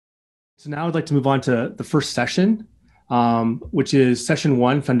So now I'd like to move on to the first session, which is session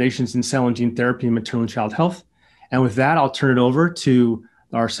 1, Foundations in Cell and Gene Therapy in Maternal and Child Health. And with that, I'll turn it over to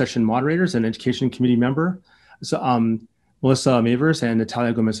our session moderators and education committee member, Melissa Mavers and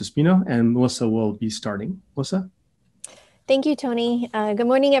Natalia Gomez-Ospina, and Melissa will be starting. Melissa? Thank you, Tony. Good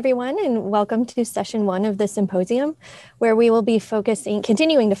morning, everyone, and welcome to session 1 of the symposium, where we will be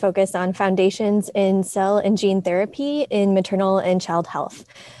continuing to focus on foundations in cell and gene therapy in maternal and child health.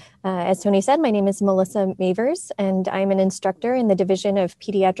 As Tony said, my name is Melissa Mavers, and I'm an instructor in the Division of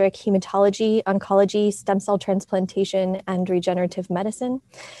Pediatric Hematology, Oncology, Stem Cell Transplantation, and Regenerative Medicine.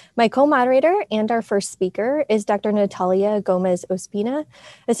 My co-moderator and our first speaker is Dr. Natalia Gomez-Ospina,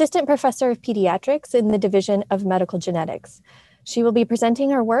 Assistant Professor of Pediatrics in the Division of Medical Genetics. She will be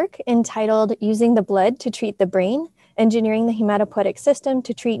presenting her work entitled Using the Blood to Treat the Brain, Engineering the Hematopoietic System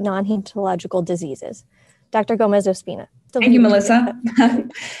to Treat Non-Hematological Diseases. Dr. Gomez-Ospina. Thank you, Melissa.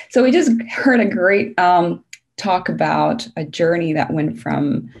 So we just heard a great talk about a journey that went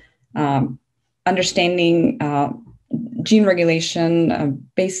from understanding gene regulation,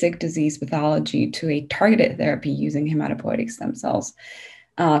 basic disease pathology, to a targeted therapy using hematopoietic stem cells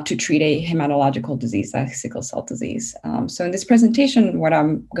to treat a hematological disease like sickle cell disease. So in this presentation, what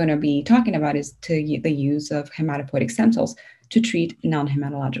I'm going to be talking about is the use of hematopoietic stem cells to treat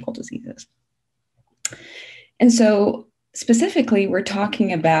non-hematological diseases. And so specifically, we're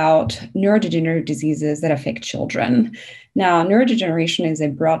talking about neurodegenerative diseases that affect children. Now, neurodegeneration is a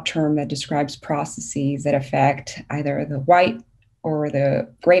broad term that describes processes that affect either the white or the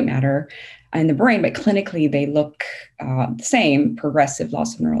gray matter in the brain, but clinically they look the same: progressive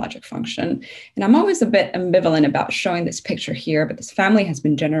loss of neurologic function. And I'm always a bit ambivalent about showing this picture here, but this family has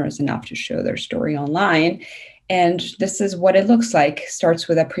been generous enough to show their story online. And this is what it looks like. Starts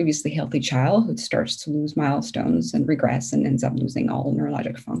with a previously healthy child who starts to lose milestones and regress and ends up losing all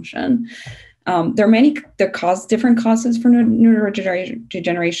neurologic function. There are different causes for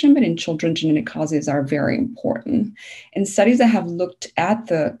neurodegeneration, but in children, genetic causes are very important. And studies that have looked at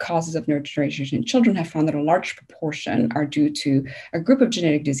the causes of neurodegeneration in children have found that a large proportion are due to a group of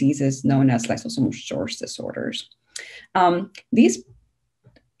genetic diseases known as lysosomal storage disorders. These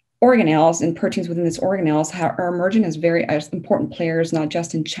organelles and proteins within these organelles are emerging as important players, not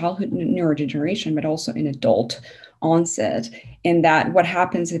just in childhood neurodegeneration, but also in adult onset. In that, what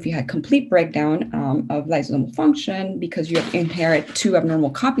happens if you had complete breakdown of lysosomal function, because you inherit 2 abnormal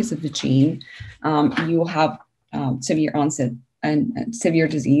copies of the gene, you will have severe onset and severe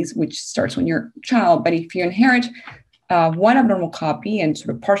disease, which starts when you're a child. But if you inherit 1 abnormal copy and sort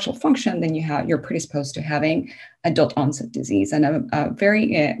of partial function, then you're predisposed to having adult onset disease. And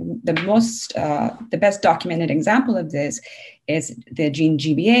the best documented example of this is the gene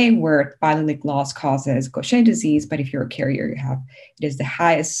GBA, where biallelic loss causes Gaucher disease. But if you're a carrier, it is the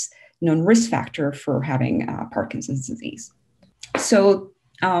highest known risk factor for having Parkinson's disease. So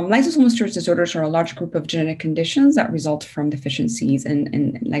lysosomal storage disorders are a large group of genetic conditions that result from deficiencies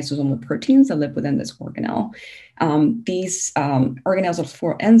in lysosomal proteins that live within this organelle. These organelles are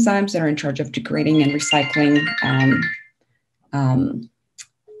 4 enzymes that are in charge of degrading and recycling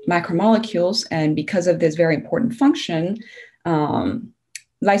macromolecules. And because of this very important function,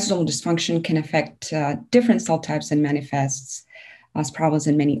 lysosomal dysfunction can affect different cell types and manifests as problems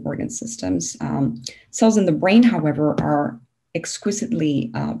in many organ systems. Cells in the brain, however, are exquisitely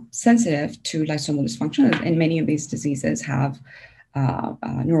sensitive to lysosomal dysfunction, and many of these diseases have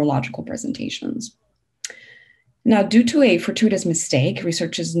neurological presentations. Now, due to a fortuitous mistake,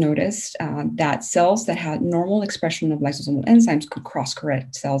 researchers noticed that cells that had normal expression of lysosomal enzymes could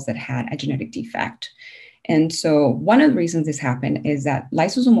cross-correct cells that had a genetic defect. And so one of the reasons this happened is that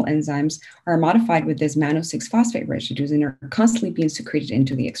lysosomal enzymes are modified with these mannose-6-phosphate residues and are constantly being secreted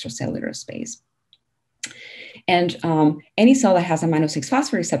into the extracellular space. And any cell that has a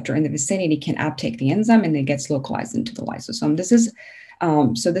mannose-6-phosphate receptor in the vicinity can uptake the enzyme, and it gets localized into the lysosome. This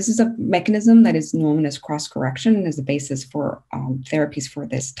is a mechanism that is known as cross-correction and is the basis for therapies for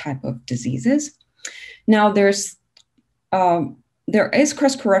this type of diseases. Now, there is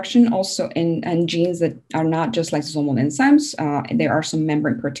cross-correction also in genes that are not just lysosomal enzymes. There are some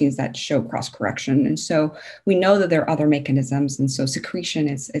membrane proteins that show cross-correction. And so we know that there are other mechanisms. And so secretion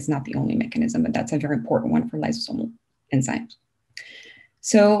is not the only mechanism, but that's a very important one for lysosomal enzymes.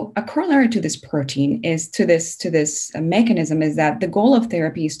 So a corollary to this protein is to this mechanism is that the goal of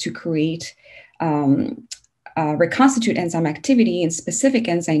therapy is to create reconstitute enzyme activity in specific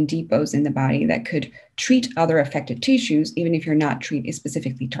enzyme depots in the body that could treat other affected tissues, even if you're not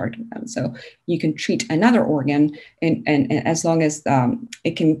specifically targeting them. So you can treat another organ, and as long as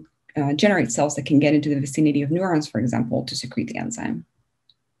it can generate cells that can get into the vicinity of neurons, for example, to secrete the enzyme.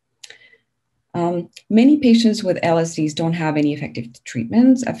 Many patients with LSDs don't have any effective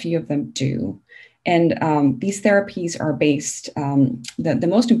treatments. A few of them do. And these therapies are based, the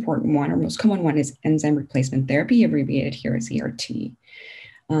most important one or most common one is enzyme replacement therapy, abbreviated here as ERT.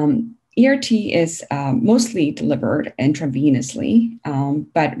 ERT is mostly delivered intravenously,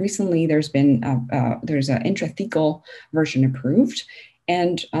 but recently there's an intrathecal version approved.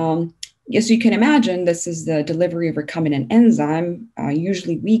 And as you can imagine, this is the delivery of recombinant enzyme,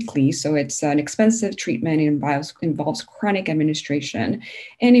 usually weekly. So it's an expensive treatment. It involves chronic administration.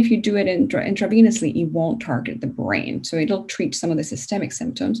 And if you do it intravenously, it won't target the brain. So it'll treat some of the systemic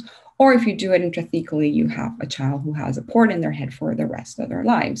symptoms. Or if you do it intrathecally, you have a child who has a port in their head for the rest of their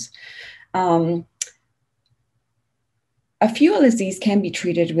lives. A few LSDs can be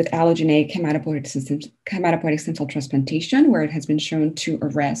treated with allogeneic hematopoietic stem cell transplantation, where it has been shown to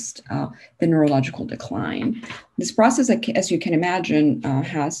arrest the neurological decline. This process, as you can imagine,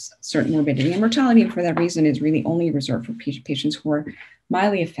 has certain morbidity and mortality, and for that reason is really only reserved for patients who are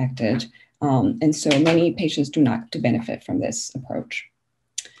mildly affected. And so many patients do not benefit from this approach.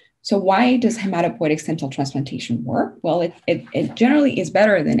 So why does hematopoietic stem cell transplantation work? Well, it generally is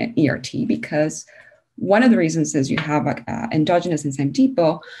better than an ERT because one of the reasons is you have an endogenous enzyme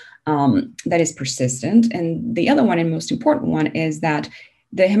depot that is persistent. And the other one and most important one is that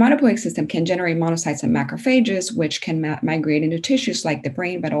the hematopoietic system can generate monocytes and macrophages, which can migrate into tissues like the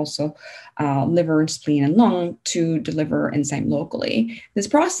brain, but also liver, spleen, and lung to deliver enzyme locally. This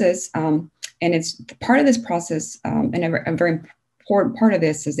process, and it's part of this process, and a very important part of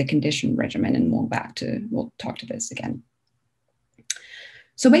this is the conditioned regimen, and we'll talk to this again.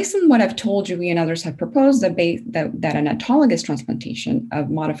 So based on what I've told you, we and others have proposed that an autologous transplantation of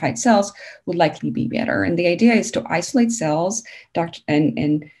modified cells would likely be better. And the idea is to isolate cells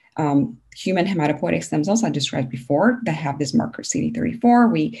and human hematopoietic stem cells I described before that have this marker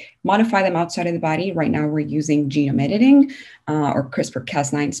CD34. We modify them outside of the body. Right now we're using genome editing or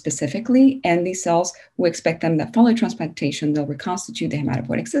CRISPR-Cas9 specifically. And these cells, we expect them that following transplantation, they'll reconstitute the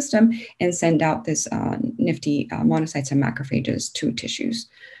hematopoietic system and send out this nifty monocytes and macrophages to tissues.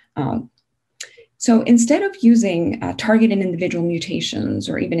 So instead of using targeting individual mutations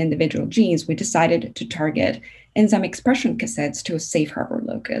or even individual genes, we decided to target enzyme expression cassettes to a safe harbor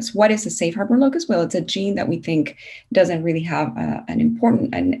locus. What is a safe harbor locus? Well, it's a gene that we think doesn't really have an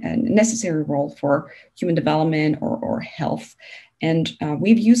important and necessary role for human development or health. And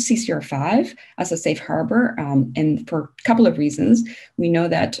we've used CCR5 as a safe harbor, and for a couple of reasons. We know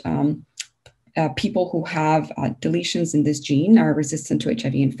that people who have deletions in this gene are resistant to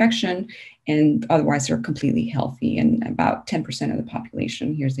HIV infection, and otherwise they're completely healthy. And about 10% of the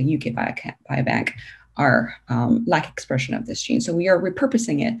population, here's the UK Biobank, are lack expression of this gene. So we are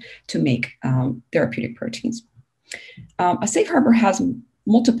repurposing it to make therapeutic proteins. A safe harbor has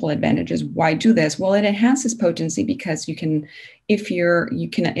multiple advantages. Why do this? Well, it enhances potency because it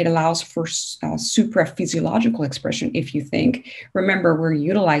allows for supraphysiological expression. If you think, remember, we're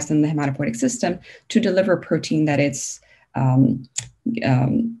utilizing the hematopoietic system to deliver protein that it's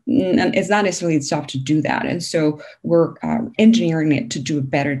not necessarily its job to do that. And so we're engineering it to do a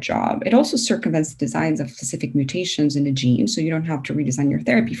better job. It also circumvents the designs of specific mutations in the gene, so you don't have to redesign your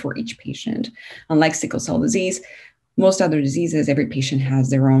therapy for each patient. Unlike sickle cell disease, most other diseases, every patient has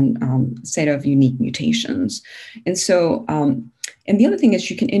their own set of unique mutations. And so, and the other thing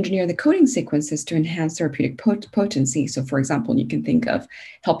is you can engineer the coding sequences to enhance therapeutic potency. So for example, you can think of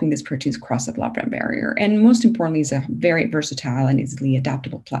helping these proteins cross the blood-brain barrier. And most importantly, it's a very versatile and easily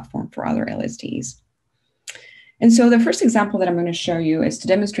adaptable platform for other LSDs. And so the first example that I'm going to show you is to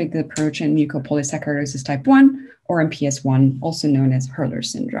demonstrate the approach in mucopolysaccharidosis type 1, or MPS 1, also known as Hurler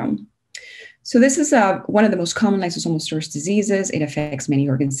syndrome. So this is one of the most common lysosomal storage diseases. It affects many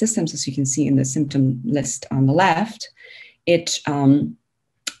organ systems, as you can see in the symptom list on the left. In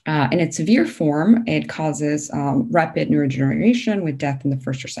its severe form, it causes rapid neurodegeneration with death in the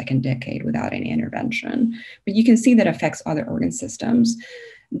first or second decade without any intervention. But you can see that affects other organ systems.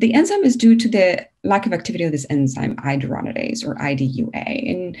 The enzyme is due to the lack of activity of this enzyme, iduronidase or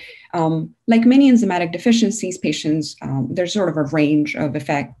IDUA. And like many enzymatic deficiencies, patients, there's sort of a range of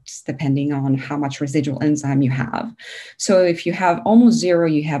effects depending on how much residual enzyme you have. So if you have almost zero,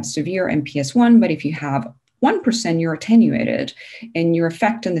 you have severe MPS 1, but if you have 1%, you're attenuated, and your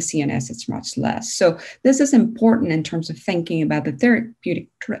effect on the CNS is much less. So this is important in terms of thinking about the therapeutic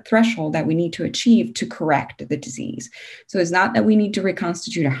threshold that we need to achieve to correct the disease. So it's not that we need to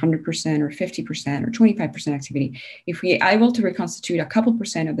reconstitute 100% or 50% or 25% activity. If we are able to reconstitute a couple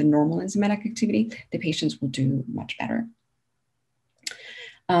percent of the normal enzymatic activity, the patients will do much better.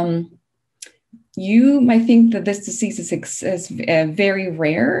 You might think that this disease is very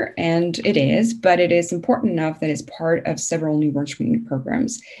rare, and it is, but it is important enough that it's part of several newborn screening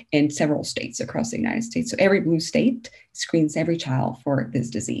programs in several states across the United States. So every blue state screens every child for this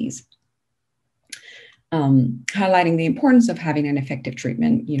disease, highlighting the importance of having an effective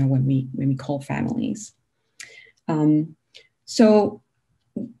treatment, when we call families.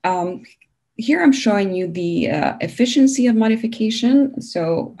 Here I'm showing you the efficiency of modification.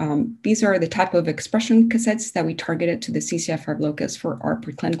 So these are the type of expression cassettes that we targeted to the CCF5 locus for our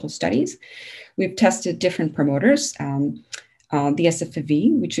preclinical studies. We've tested different promoters, the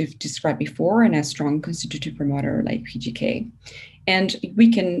SFV, which we've described before, and a strong constitutive promoter like PGK. And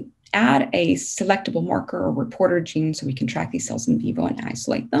we can add a selectable marker or reporter gene so we can track these cells in vivo and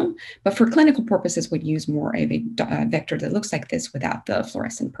isolate them. But for clinical purposes, we'd use more of a vector that looks like this without the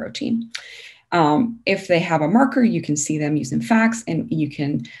fluorescent protein. If they have a marker, you can see them using FACS, and you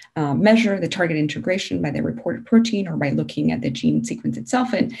can measure the target integration by the reported protein or by looking at the gene sequence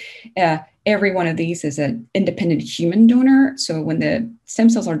itself. And every one of these is an independent human donor. So when the stem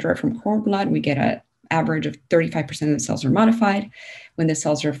cells are derived from cord blood, we get an average of 35% of the cells are modified. When the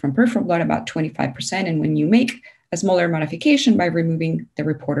cells are from peripheral blood, about 25%. And when you make a smaller modification by removing the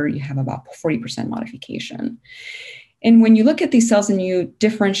reporter, you have about 40% modification. And when you look at these cells and you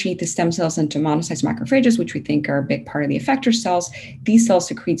differentiate the stem cells into monocytes, macrophages, which we think are a big part of the effector cells, these cells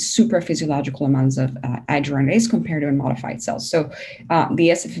secrete super physiological amounts of hyaluronidase compared to unmodified cells. So the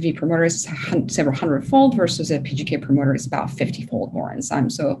SFV promoter is several hundred-fold versus a PGK promoter is about 50-fold more enzyme.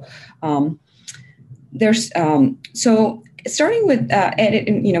 So starting with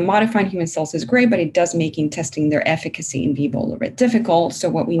modifying human cells is great, but it does making testing their efficacy in vivo a little bit difficult. So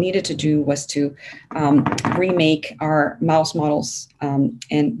what we needed to do was to remake our mouse models.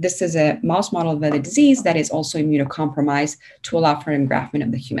 And this is a mouse model of the disease that is also immunocompromised to allow for engraftment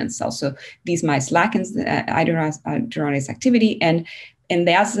of the human cell. So these mice lack hyaluronidase activity, and in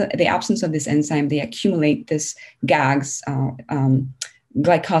the absence of this enzyme, they accumulate this GAGs,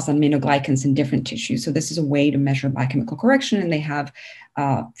 glycosaminoglycans in different tissues. So this is a way to measure biochemical correction, and they have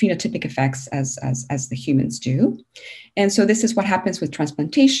phenotypic effects as the humans do. And so this is what happens with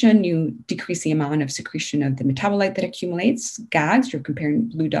transplantation. You decrease the amount of secretion of the metabolite that accumulates, GAGs. You're comparing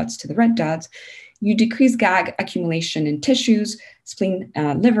blue dots to the red dots. You decrease GAG accumulation in tissues, spleen,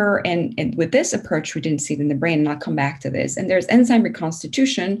 liver, and with this approach, we didn't see it in the brain, and I'll come back to this. And there's enzyme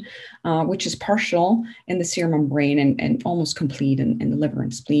reconstitution, which is partial in the serum and brain and almost complete in the liver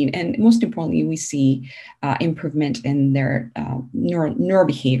and spleen. And most importantly, we see improvement in their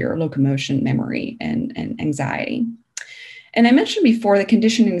neurobehavior, locomotion, memory, and anxiety. And I mentioned before that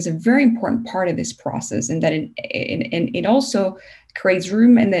conditioning is a very important part of this process, and that it also creates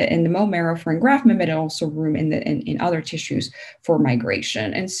room in the bone marrow for engraftment, but also room in other tissues for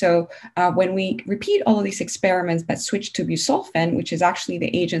migration. And so when we repeat all of these experiments but switch to busulfan, which is actually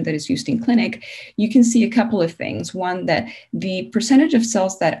the agent that is used in clinic, you can see a couple of things. One, that the percentage of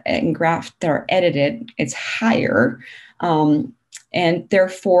cells that engraft that are edited is higher. And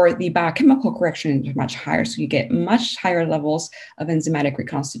therefore, the biochemical correction is much higher. So you get much higher levels of enzymatic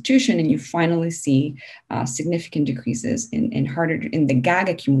reconstitution, and you finally see significant decreases in the GAG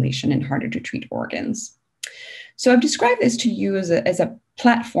accumulation in harder to treat organs. So I've described this to you as a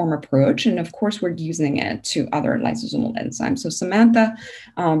platform approach, and of course, we're using it to other lysosomal enzymes. So Samantha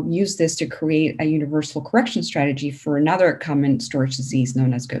used this to create a universal correction strategy for another common storage disease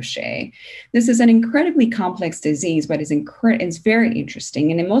known as Gaucher. This is an incredibly complex disease, but it's very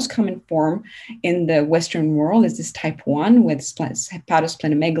interesting. And the most common form in the Western world is this type 1 with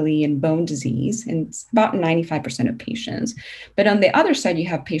hepatosplenomegaly and bone disease, and it's about 95% of patients. But on the other side, you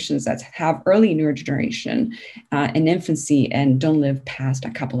have patients that have early neurodegeneration in infancy and don't live past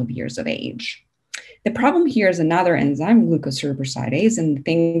a couple of years of age. The problem here is another enzyme, glucocerebrosidase, and the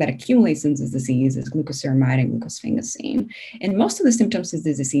thing that accumulates in this disease is glucoceramide and glucosphingosine. And most of the symptoms of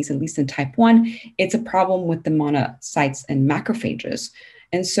the disease, at least in type 1, it's a problem with the monocytes and macrophages.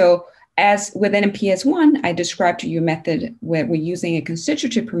 And so as with NMPS1, I described to you a method where we're using a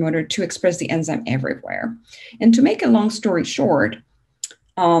constitutive promoter to express the enzyme everywhere. And to make a long story short,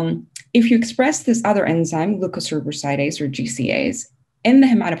 if you express this other enzyme, glucocerebrosidase or GCase, in the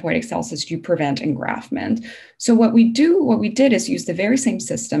hematopoietic cells, you prevent engraftment. So what we did is use the very same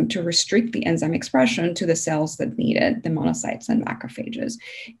system to restrict the enzyme expression to the cells that need it, the monocytes and macrophages.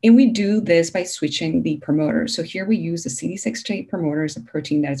 And we do this by switching the promoter. So here we use the CD68 promoter as a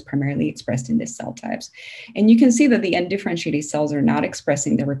protein that is primarily expressed in these cell types. And you can see that the undifferentiated cells are not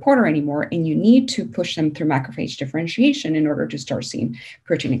expressing the reporter anymore, and you need to push them through macrophage differentiation in order to start seeing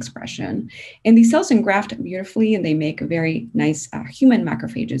protein expression. And these cells engraft beautifully, and they make a very nice human human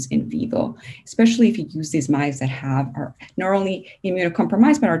macrophages in vivo, especially if you use these mice that are not only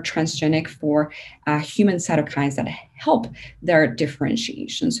immunocompromised, but are transgenic for human cytokines that help their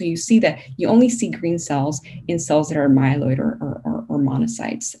differentiation. So you see that you only see green cells in cells that are myeloid or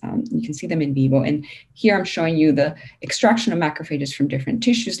monocytes. You can see them in vivo. And here I'm showing you the extraction of macrophages from different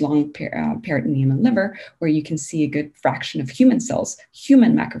tissues, lung, peritoneum, and liver, where you can see a good fraction of human cells,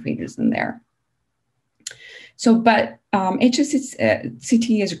 human macrophages in there. So, but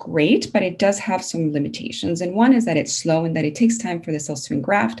HSCT is great, but it does have some limitations. And one is that it's slow and that it takes time for the cells to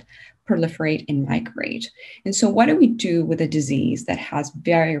engraft, proliferate, and migrate. And so what do we do with a disease that has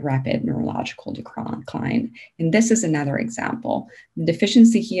very rapid neurological decline? And this is another example. The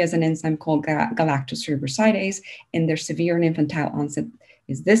deficiency here is an enzyme called galactocerebrosidase, and their severe and infantile onset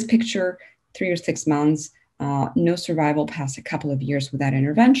is this picture, 3 or 6 months. No survival past a couple of years without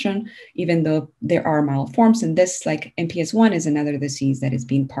intervention, even though there are mild forms. And this, like MPS I, is another disease that is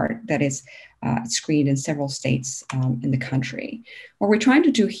screened in several states in the country. What we're trying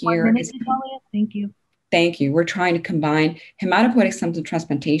to do here is, thank you. Thank you. We're trying to combine hematopoietic stem cell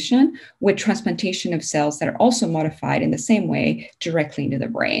transplantation with transplantation of cells that are also modified in the same way directly into the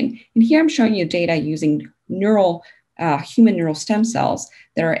brain. And here I'm showing you data using human neural stem cells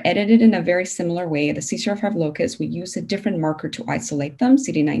that are edited in a very similar way. The CCR5 locus, we use a different marker to isolate them,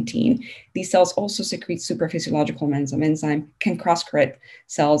 CD19. These cells also secrete supraphysiological enzyme, can cross-correct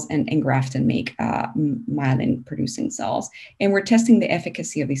cells and engraft and make myelin-producing cells. And we're testing the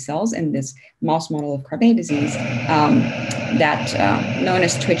efficacy of these cells in this mouse model of Krabbe disease known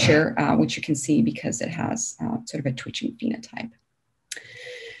as Twitcher, which you can see because it has sort of a twitching phenotype.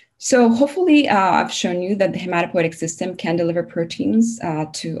 So hopefully I've shown you that the hematopoietic system can deliver proteins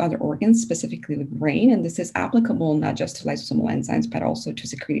to other organs, specifically the brain. And this is applicable not just to lysosomal enzymes, but also to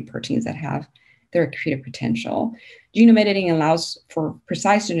secreted proteins that have therapeutic potential. Genome editing allows for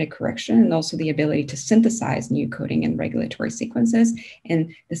precise genetic correction and also the ability to synthesize new coding and regulatory sequences.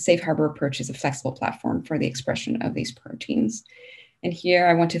 And the Safe Harbor approach is a flexible platform for the expression of these proteins. And here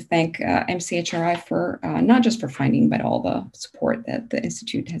I want to thank MCHRI for not just for finding, but all the support that the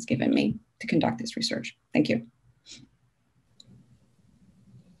Institute has given me to conduct this research. Thank you.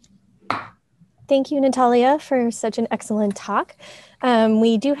 Thank you, Natalia, for such an excellent talk.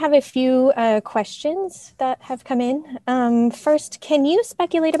 We do have a few questions that have come in. First, can you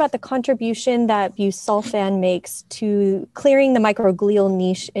speculate about the contribution that busulfan makes to clearing the microglial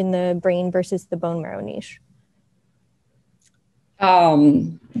niche in the brain versus the bone marrow niche?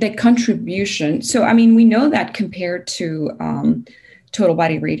 The contribution. So, I mean, we know that compared to total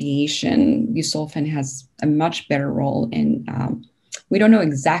body radiation, busulfan has a much better role in, we don't know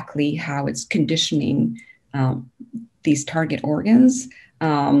exactly how it's conditioning these target organs.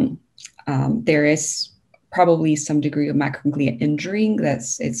 There is probably some degree of microglia injury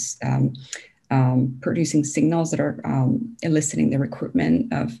it's producing signals that are eliciting the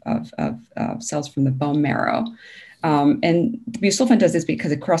recruitment of cells from the bone marrow. And busulfan does this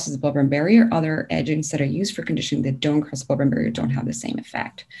because it crosses the blood-brain barrier. Other agents that are used for conditioning that don't cross the blood-brain barrier don't have the same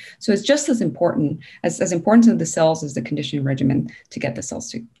effect. So it's just as important to the cells as the conditioning regimen to get the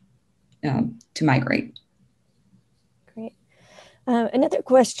cells to migrate. Great. Another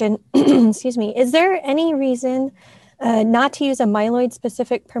question, excuse me, is there any reason not to use a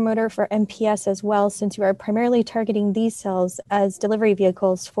myeloid-specific promoter for MPS as well, since you are primarily targeting these cells as delivery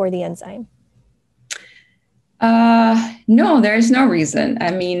vehicles for the enzyme? No, there is no reason.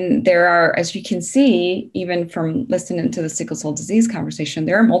 I mean, there are, as you can see, even from listening to the sickle cell disease conversation,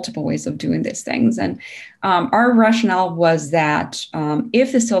 there are multiple ways of doing these things. And our rationale was that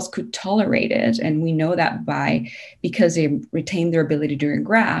if the cells could tolerate it, and we know that because they retain their ability to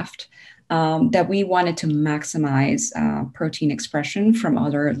engraft, that we wanted to maximize protein expression from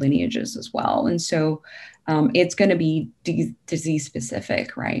other lineages as well. And so it's going to be disease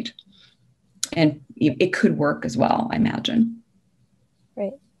specific, right? And it could work as well, I imagine.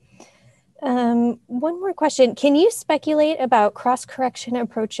 Right. One more question. Can you speculate about cross-correction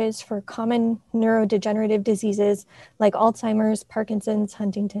approaches for common neurodegenerative diseases like Alzheimer's, Parkinson's,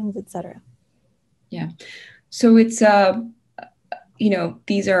 Huntington's, et cetera? Yeah. So it's, these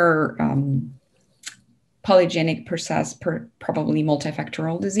are polygenic probably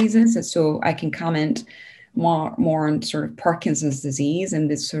multifactorial diseases. And so I can comment more on sort of Parkinson's disease and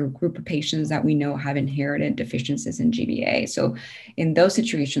this sort of group of patients that we know have inherited deficiencies in GBA. So in those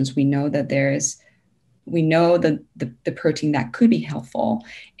situations, we know that the protein that could be helpful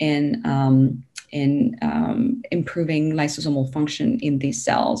in improving lysosomal function in these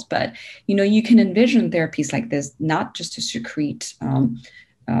cells. But, you can envision therapies like this, not just to secrete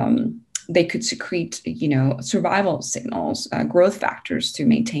they could secrete, survival signals, growth factors to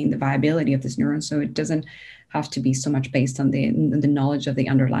maintain the viability of this neuron. So it doesn't have to be so much based on the knowledge of the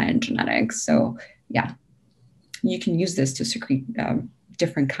underlying genetics. So yeah, you can use this to secrete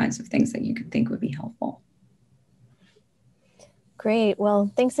different kinds of things that you could think would be helpful. Great.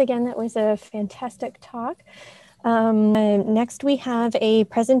 Well, thanks again. That was a fantastic talk. Next, we have a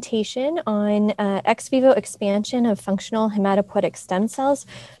presentation on ex vivo expansion of functional hematopoietic stem cells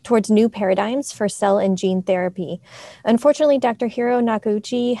towards new paradigms for cell and gene therapy. Unfortunately, Dr. Hiro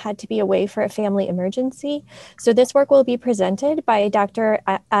Nakauchi had to be away for a family emergency, so this work will be presented by Dr.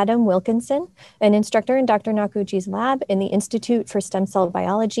 Adam Wilkinson, an instructor in Dr. Nakauchi's lab in the Institute for Stem Cell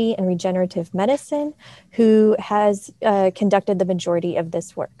Biology and Regenerative Medicine, who has conducted the majority of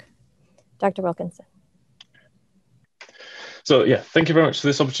this work. Dr. Wilkinson. So yeah, thank you very much for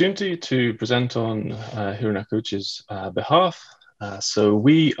this opportunity to present on Hiro Nakauchi's behalf. So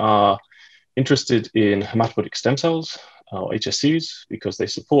we are interested in hematopoietic stem cells, or HSCs, because they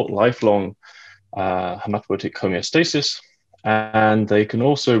support lifelong hematopoietic homeostasis, and they can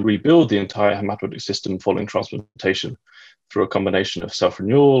also rebuild the entire hematopoietic system following transplantation through a combination of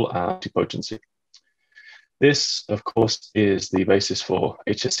self-renewal and antipotency. This, of course, is the basis for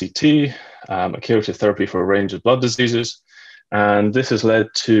HSCT, a curative therapy for a range of blood diseases. And this has led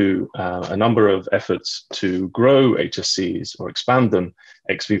to a number of efforts to grow HSCs or expand them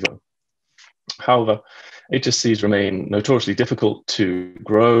ex vivo. However, HSCs remain notoriously difficult to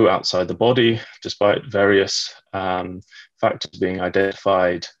grow outside the body, despite various factors being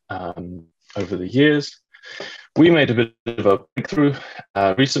identified over the years. We made a bit of a breakthrough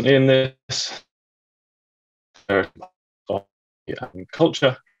recently in this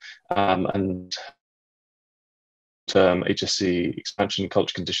culture and HSC expansion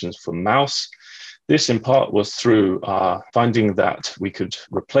culture conditions for mouse. This in part was through finding that we could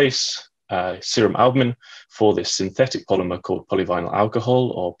replace serum albumin for this synthetic polymer called polyvinyl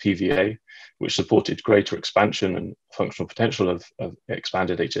alcohol, or PVA, which supported greater expansion and functional potential of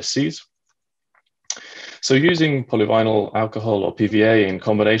expanded HSCs. So using polyvinyl alcohol, or PVA, in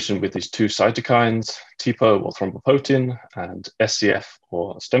combination with these two cytokines, TPO or thrombopoietin and SCF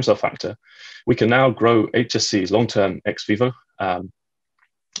or stem cell factor, we can now grow HSCs long-term ex vivo,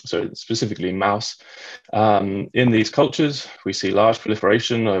 so specifically mouse. In these cultures, we see large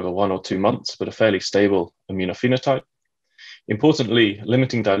proliferation over 1 or 2 months, but a fairly stable immunophenotype. Importantly,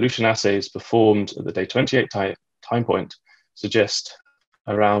 limiting dilution assays performed at the day 28 time point suggest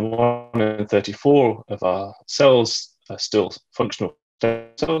around 1 in 34 of our cells are still functional stem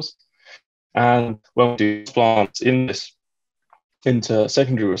cells. And when we do transplants in this into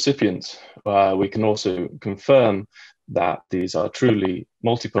secondary recipients, we can also confirm that these are truly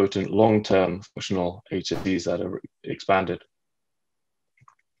multipotent long-term functional HSCs that are expanded.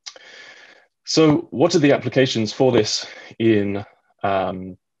 So what are the applications for this in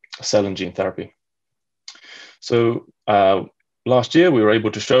cell and gene therapy? So last year, we were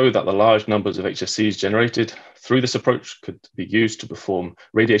able to show that the large numbers of HSCs generated through this approach could be used to perform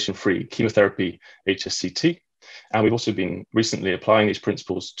radiation-free chemotherapy HSCT. And we've also been recently applying these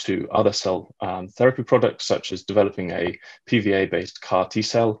principles to other cell therapy products, such as developing a PVA-based CAR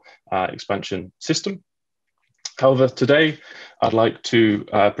T-cell expansion system. However, today, I'd like to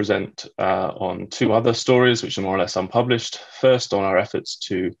present on 2 other stories, which are more or less unpublished. First, on our efforts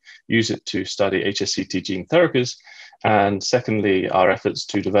to use it to study HSCT gene therapies, and secondly, our efforts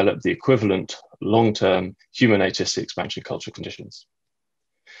to develop the equivalent long-term human HSC expansion culture conditions.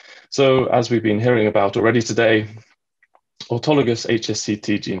 So as we've been hearing about already today, autologous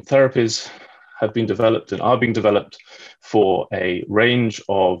HSCT gene therapies have been developed and are being developed for a range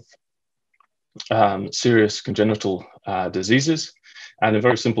of serious congenital diseases, and in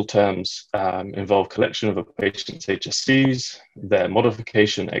very simple terms, involve collection of a patient's HSCs, their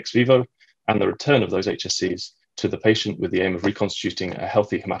modification ex vivo, and the return of those HSCs to the patient with the aim of reconstituting a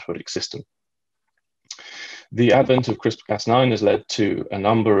healthy hematopoietic system. The advent of CRISPR-Cas9 has led to a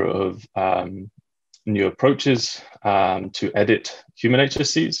number of new approaches to edit human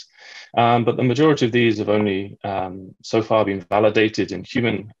HSCs, but the majority of these have only so far been validated in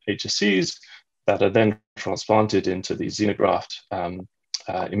human HSCs that are then transplanted into the xenograft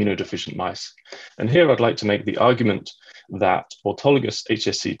immunodeficient mice. And here I'd like to make the argument that autologous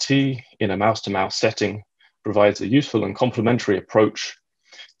HSCT in a mouse-to-mouse setting provides a useful and complementary approach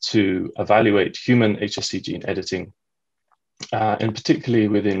to evaluate human HSC gene editing, and particularly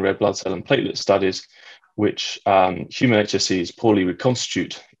within red blood cell and platelet studies, which human HSCs poorly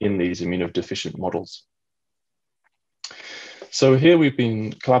reconstitute in these immunodeficient models. So here we've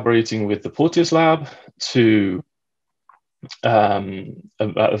been collaborating with the Porteous lab to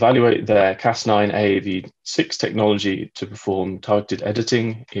evaluate their Cas9 AAV6 technology to perform targeted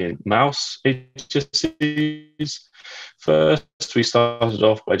editing in mouse HSCs. First, we started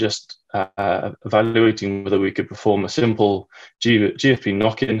off by just evaluating whether we could perform a simple GFP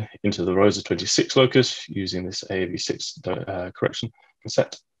knock-in into the ROSA 26 locus using this AAV6 correction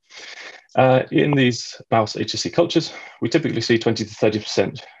cassette. In these mouse HSC cultures, we typically see 20 to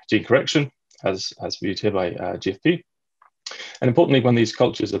 30% gene correction, as viewed here by GFP. And importantly, when these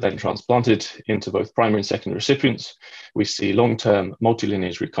cultures are then transplanted into both primary and secondary recipients, we see long-term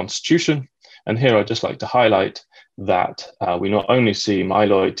multilineage reconstitution. And here I'd just like to highlight that we not only see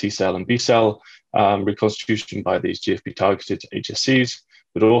myeloid T cell and B cell reconstitution by these GFP-targeted HSCs,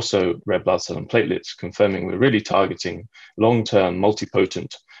 but also red blood cell and platelets, confirming we're really targeting long-term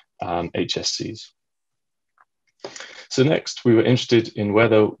multipotent HSCs. So next, we were interested in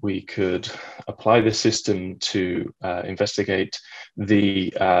whether we could apply this system to investigate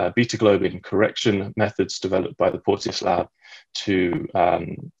the beta globin correction methods developed by the Porteous lab to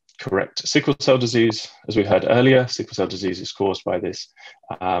correct sickle cell disease. As we heard earlier, sickle cell disease is caused by this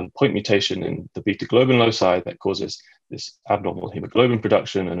point mutation in the beta globin loci that causes this abnormal hemoglobin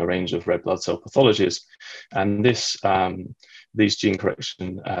production and a range of red blood cell pathologies. And this, these gene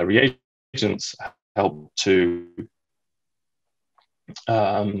correction reagents help to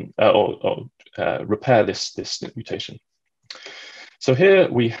repair this SNP mutation. So here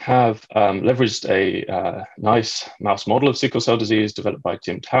we have leveraged a nice mouse model of sickle cell disease developed by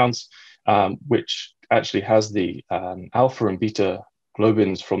Tim Towns, which actually has the alpha and beta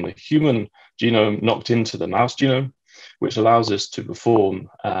globins from the human genome knocked into the mouse genome, which allows us to perform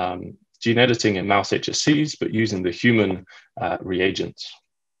gene editing in mouse HSCs, but using the human reagents.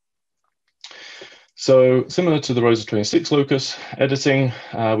 So similar to the ROSA 26 locus editing,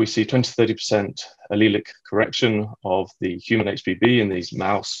 we see 20 to 30% allelic correction of the human HBB in these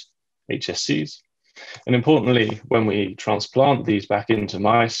mouse HSCs. And importantly, when we transplant these back into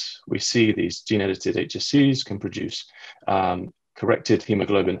mice, we see these gene-edited HSCs can produce corrected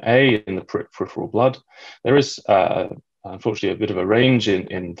hemoglobin A in the peripheral blood. There is, unfortunately, a bit of a range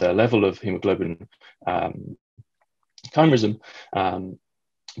in the level of hemoglobin chimerism,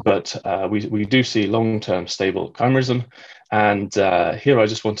 but we do see long-term stable chimerism. And here I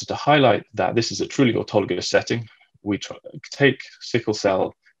just wanted to highlight that this is a truly autologous setting. We take sickle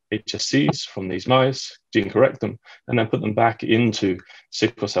cell HSCs from these mice, gene correct them, and then put them back into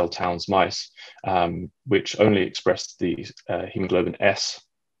sickle cell Towns mice, which only express the hemoglobin S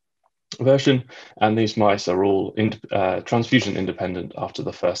version. And these mice are all transfusion independent after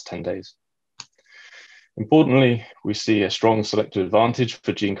the first 10 days. Importantly, we see a strong selective advantage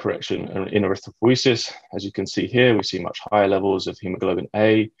for gene correction in erythropoiesis. As you can see here, we see much higher levels of hemoglobin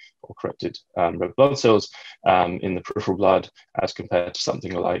A or corrected red blood cells in the peripheral blood as compared to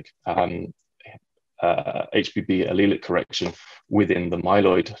something like HBB allelic correction within the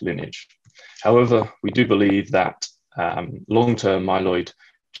myeloid lineage. However, we do believe that long-term myeloid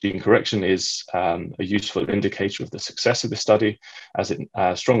gene correction is a useful indicator of the success of the study, as it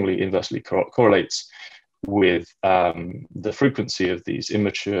strongly inversely correlates with the frequency of these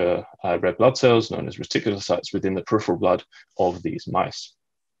immature red blood cells known as reticulocytes within the peripheral blood of these mice.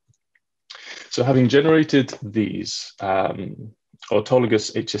 So having generated these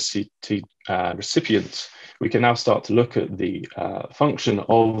autologous HSCT recipients, we can now start to look at the function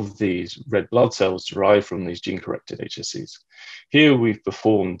of these red blood cells derived from these gene-corrected HSCs. Here we've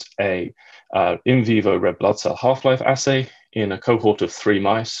performed a in vivo red blood cell half-life assay in a cohort of 3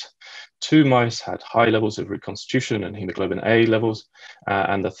 mice. 2 mice had high levels of reconstitution and hemoglobin A levels,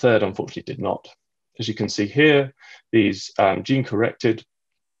 and the third unfortunately did not. As you can see here, these gene-corrected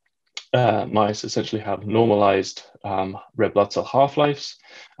mice essentially have normalized red blood cell half-lives,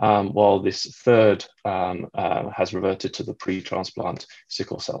 while this third has reverted to the pre-transplant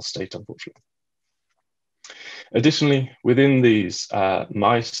sickle cell state, unfortunately. Additionally, within these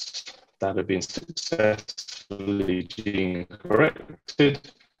mice that have been successfully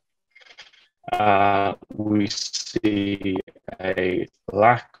gene-corrected, we see a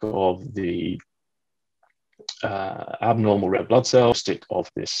lack of the abnormal red blood cell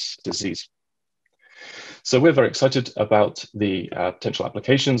of this disease. So we're very excited about the potential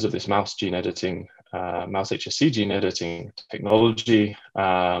applications of this mouse gene editing, mouse HSC gene editing technology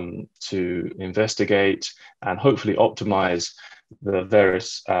to investigate and hopefully optimize the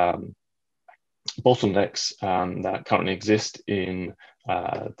various bottlenecks that currently exist in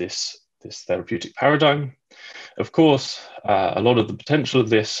this therapeutic paradigm. Of course, a lot of the potential of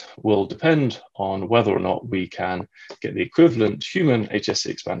this will depend on whether or not we can get the equivalent human HSC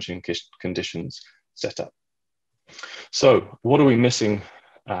expansion conditions set up. So what are we missing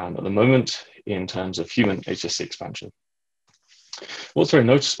at the moment in terms of human HSC expansion? What's very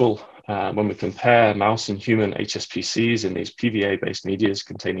noticeable when we compare mouse and human HSPCs in these PVA-based medias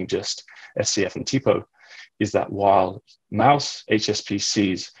containing just SCF and TPO is that while mouse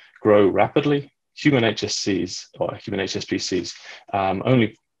HSPCs grow rapidly, human HSCs or human HSPCs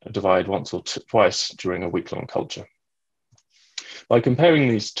only divide once or twice during a week-long culture. By comparing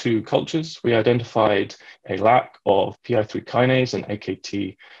these two cultures, we identified a lack of PI3 kinase and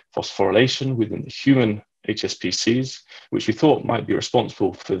AKT phosphorylation within the human HSPCs, which we thought might be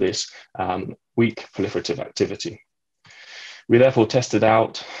responsible for this weak proliferative activity. We therefore tested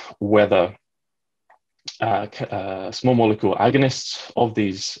out whether small molecule agonists of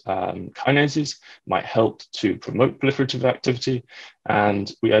these kinases might help to promote proliferative activity.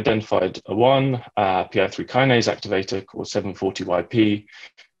 And we identified one PI3 kinase activator called 740YP,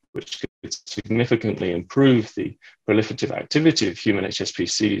 which could significantly improve the proliferative activity of human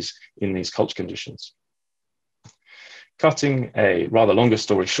HSPCs in these culture conditions. Cutting a rather longer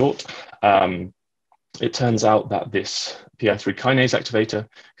story short, it turns out that this PI3 kinase activator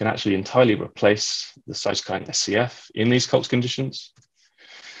can actually entirely replace the cytokine SCF in these culture conditions.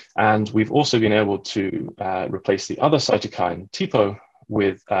 And we've also been able to replace the other cytokine, TPO,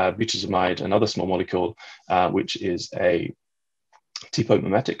 with butazimide, another small molecule, which is a TPO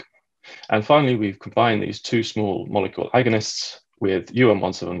mimetic. And finally, we've combined these two small molecule agonists with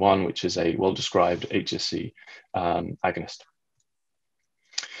UM171, which is a well-described HSC agonist.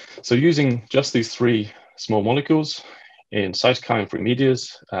 So using just these three small molecules in cytokine-free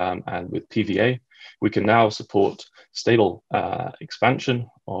medias and with PVA, we can now support stable expansion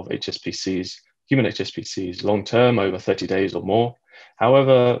of HSPCs, human HSPCs, long-term over 30 days or more.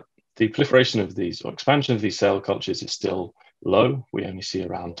 However, the proliferation of these or expansion of these cell cultures is still low. We only see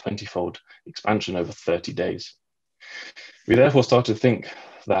around 20-fold expansion over 30 days. We therefore start to think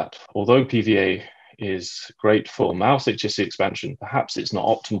that although PVA is great for mouse HSC expansion, perhaps it's not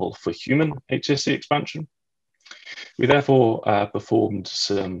optimal for human HSC expansion. We therefore performed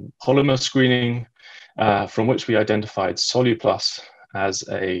some polymer screening from which we identified Soluplus as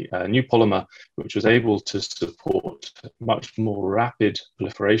a new polymer which was able to support much more rapid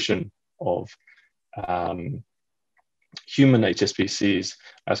proliferation of human HSPCs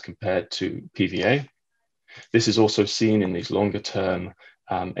as compared to PVA. This is also seen in these longer term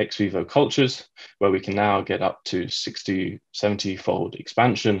ex vivo cultures, where we can now get up to 60, 70-fold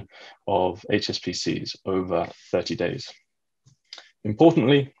expansion of HSPCs over 30 days.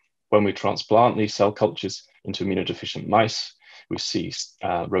 Importantly, when we transplant these cell cultures into immunodeficient mice, we see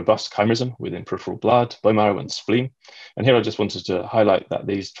robust chimerism within peripheral blood, bone marrow, and spleen. And here I just wanted to highlight that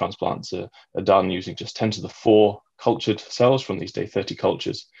these transplants are done using just 10 to the 4 cultured cells from these day 30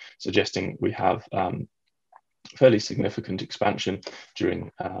 cultures, suggesting we have fairly significant expansion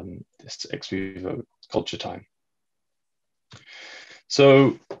during this ex vivo culture time.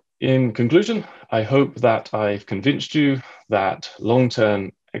 So in conclusion, I hope that I've convinced you that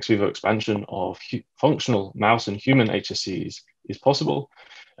long-term ex vivo expansion of functional mouse and human HSCs is possible,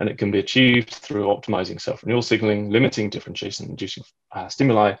 and it can be achieved through optimizing self-renewal signaling, limiting differentiation-inducing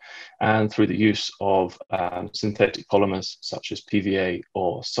stimuli, and through the use of synthetic polymers such as PVA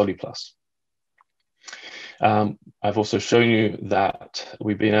or Soluplus. I've also shown you that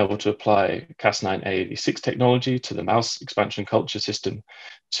we've been able to apply Cas9 AAV6 technology to the mouse expansion culture system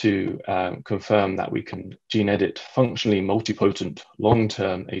to confirm that we can gene edit functionally multipotent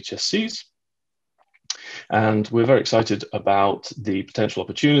long-term HSCs. And we're very excited about the potential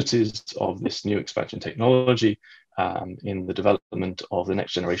opportunities of this new expansion technology in the development of the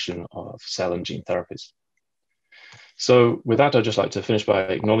next generation of cell and gene therapies. So with that, I'd just like to finish by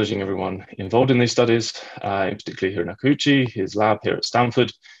acknowledging everyone involved in these studies, in particular Hironakuchi, his lab here at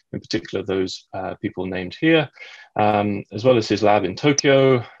Stanford, in particular those people named here, as well as his lab in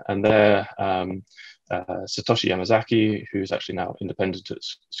Tokyo, and there Satoshi Yamazaki, who's actually now independent at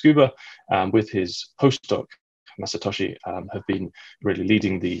Tsukuba, with his postdoc, Masatoshi, have been really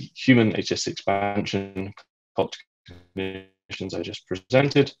leading the human HSC expansion culture conditions I just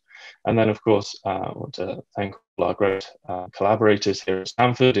presented. And then, of course, I want to thank all our great collaborators here at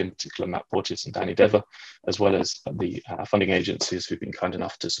Stanford, in particular Matt Portis and Danny Dever, as well as the funding agencies who've been kind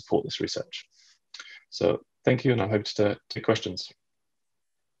enough to support this research. So thank you, and I'm happy to take questions.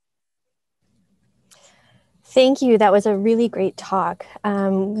 Thank you. That was a really great talk.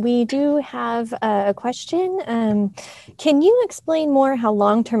 We do have a question. Can you explain more how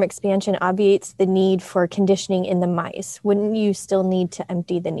long-term expansion obviates the need for conditioning in the mice? Wouldn't you still need to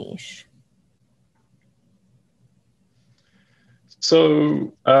empty the niche?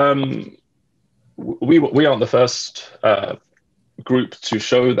 So we aren't the first group to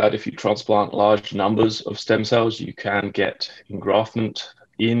show that if you transplant large numbers of stem cells, you can get engraftment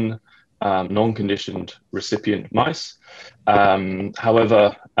in non-conditioned recipient mice.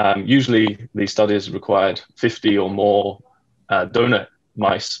 However, usually these studies required 50 or more donor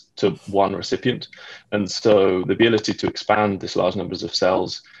mice to one recipient. And so the ability to expand this large numbers of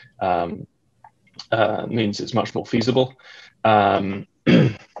cells means it's much more feasible. In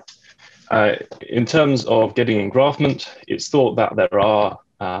terms of getting engraftment, it's thought that there are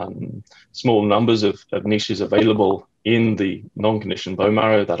small numbers of niches available in the non-conditioned bone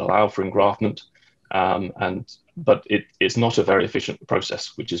marrow that allow for engraftment, but it's not a very efficient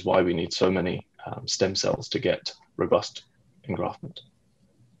process, which is why we need so many stem cells to get robust engraftment.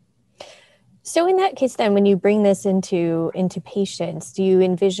 So in that case, then, when you bring this into patients, do you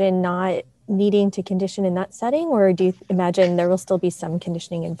envision not needing to condition in that setting, or do you imagine there will still be some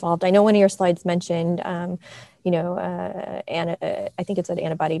conditioning involved? I know one of your slides mentioned, I think it's an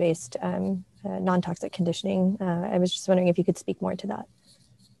antibody-based non-toxic conditioning. I was just wondering if you could speak more to that.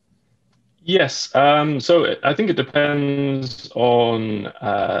 Yes, so I think it depends on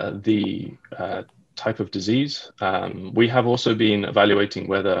the type of disease. We have also been evaluating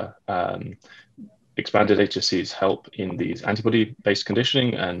whether expanded HSCs help in these antibody-based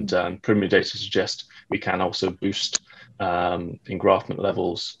conditioning, and preliminary data suggest we can also boost engraftment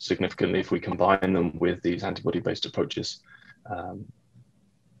levels significantly if we combine them with these antibody-based approaches.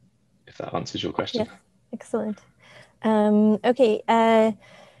 If that answers your question. Yeah, excellent. Okay,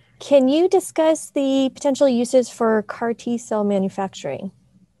 can you discuss the potential uses for CAR T cell manufacturing?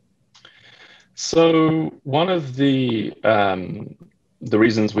 So one of the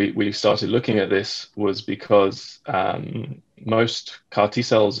reasons we started looking at this was because most CAR T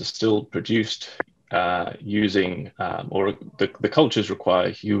cells are still produced using, or the cultures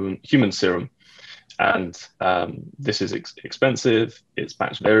require human serum. And this is expensive, it's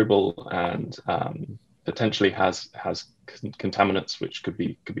batch variable, and potentially has contaminants which could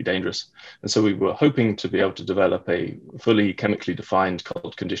be dangerous. And so we were hoping to be able to develop a fully chemically defined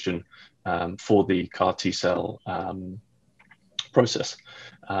cold condition for the CAR T cell process.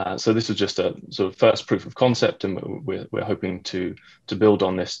 So this is just a sort of first proof of concept, and we're hoping to build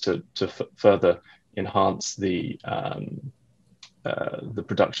on this to further enhance the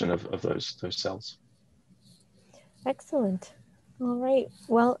production of those cells. Excellent. All right.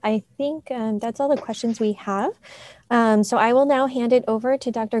 Well, I think that's all the questions we have. So I will now hand it over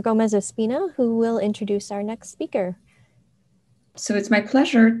to Dr. Gomez-Ospina, who will introduce our next speaker. So it's my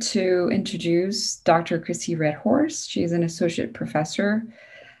pleasure to introduce Dr. Kristy Red-Horse. She's an associate professor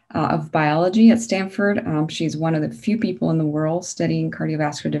of biology at Stanford. She's one of the few people in the world studying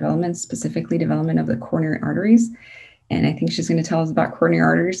cardiovascular development, specifically development of the coronary arteries. And I think she's going to tell us about coronary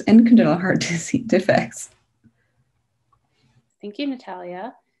arteries and congenital heart disease defects. Thank you,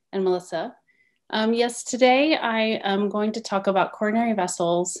 Natalia and Melissa. Yes, today I am going to talk about coronary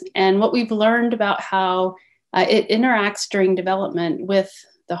vessels and what we've learned about how it interacts during development with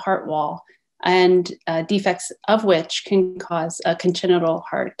the heart wall, and defects of which can cause congenital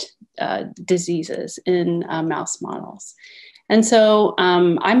heart diseases in mouse models. And so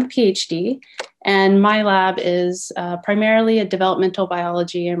I'm a PhD, and my lab is primarily a developmental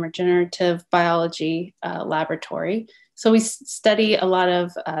biology and regenerative biology laboratory. So we study a lot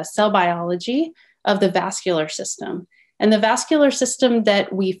of cell biology of the vascular system. And the vascular system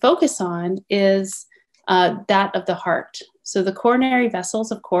that we focus on is that of the heart. So the coronary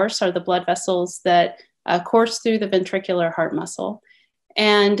vessels, of course, are the blood vessels that course through the ventricular heart muscle.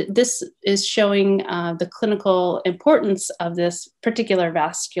 And this is showing the clinical importance of this particular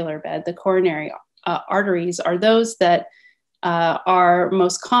vascular bed. The coronary arteries are those that are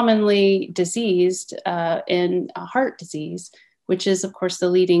most commonly diseased in heart disease, which is, of course, the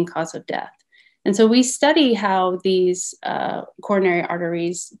leading cause of death. And so we study how these coronary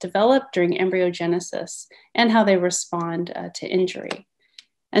arteries develop during embryogenesis and how they respond to injury.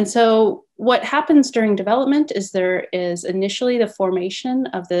 And so what happens during development is there is initially the formation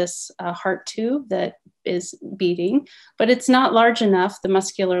of this heart tube that is beating, but it's not large enough, the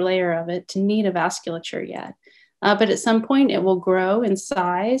muscular layer of it, to need a vasculature yet. But at some point it will grow in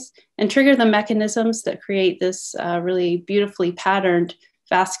size and trigger the mechanisms that create this really beautifully patterned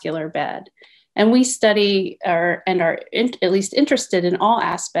vascular bed. And we study and are at least interested in all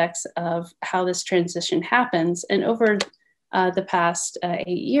aspects of how this transition happens. And over the past 8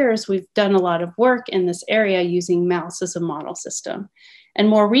 years, we've done a lot of work in this area using mouse as a model system. And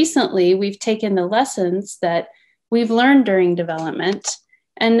more recently, we've taken the lessons that we've learned during development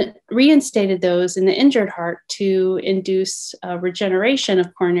and reinstated those in the injured heart to induce regeneration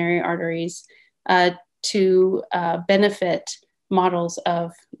of coronary arteries to benefit models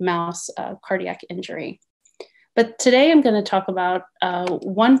of mouse cardiac injury. But today I'm going to talk about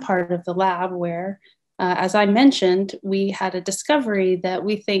one part of the lab where, as I mentioned, we had a discovery that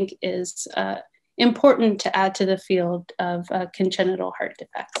we think is important to add to the field of congenital heart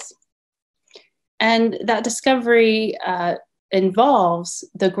defects. And that discovery involves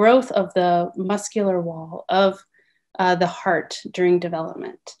the growth of the muscular wall of the heart during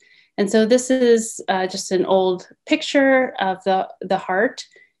development. And so this is just an old picture of the heart.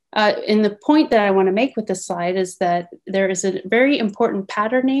 And the point that I want to make with this slide is that there is a very important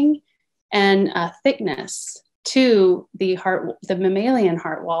patterning and thickness to the mammalian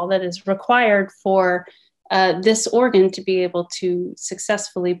heart wall that is required for this organ to be able to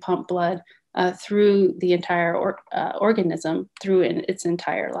successfully pump blood through the entire organism through its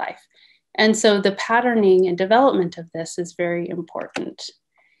entire life. And so the patterning and development of this is very important.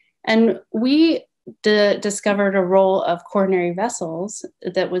 And we discovered a role of coronary vessels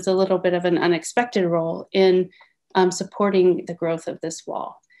that was a little bit of an unexpected role in supporting the growth of this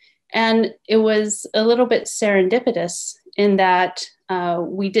wall. And it was a little bit serendipitous in that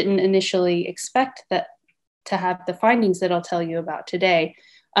we didn't initially expect that to have the findings that I'll tell you about today.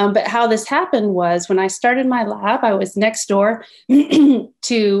 But how this happened was when I started my lab, I was next door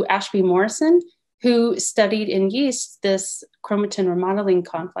to Ashby Morrison, who studied in yeast this chromatin remodeling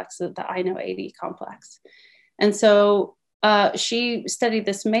complex, the INO80 complex. And so she studied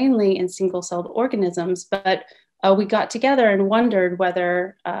this mainly in single-celled organisms, but we got together and wondered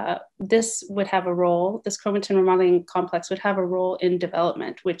whether this would have a role, this chromatin remodeling complex would have a role in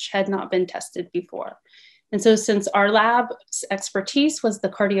development, which had not been tested before. And so since our lab's expertise was the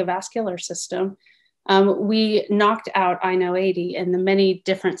cardiovascular system, we knocked out INO80 and the many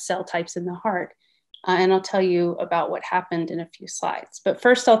different cell types in the heart. And I'll tell you about what happened in a few slides. But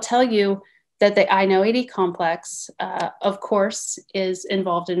first I'll tell you that the INO80 complex, of course, is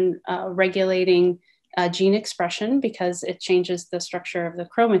involved in regulating gene expression because it changes the structure of the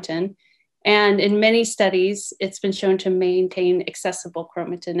chromatin. And in many studies, it's been shown to maintain accessible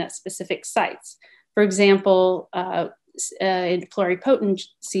chromatin at specific sites. For example, in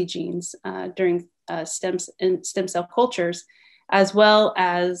pluripotency genes during stem cell cultures, as well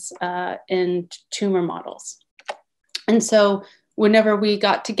as in tumor models. And so whenever we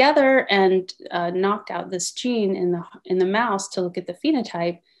got together and knocked out this gene in the mouse to look at the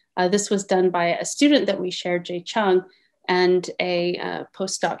phenotype, this was done by a student that we shared, Jay Chung, and a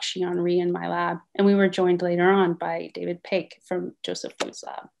postdoc, Xian Ri, in my lab. And we were joined later on by David Paik from Joseph Wu's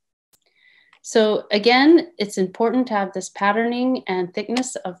lab. So again, it's important to have this patterning and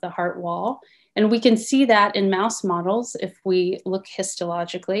thickness of the heart wall. And we can see that in mouse models if we look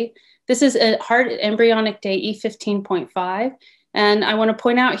histologically. This is a heart at embryonic day E15.5. And I want to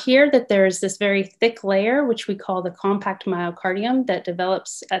point out here that there is this very thick layer, which we call the compact myocardium, that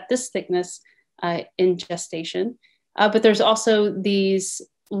develops at this thickness in gestation. But there's also these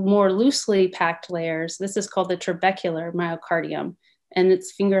more loosely packed layers. This is called the trabecular myocardium, and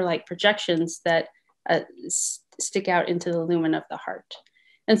it's finger-like projections that stick out into the lumen of the heart.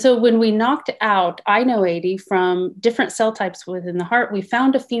 And so when we knocked out INO80 from different cell types within the heart, we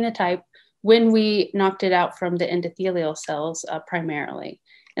found a phenotype when we knocked it out from the endothelial cells primarily.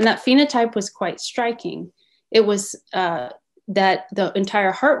 And that phenotype was quite striking. It was that the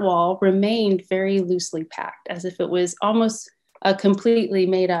entire heart wall remained very loosely packed, as if it was almost completely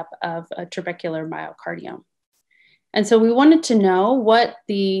made up of a trabecular myocardium. And so we wanted to know what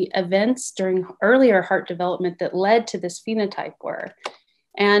the events during earlier heart development that led to this phenotype were.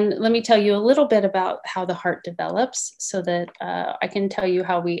 And let me tell you a little bit about how the heart develops so that I can tell you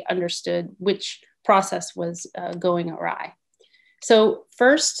how we understood which process was going awry. So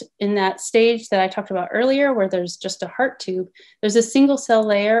first, in that stage that I talked about earlier, where there's just a heart tube, there's a single cell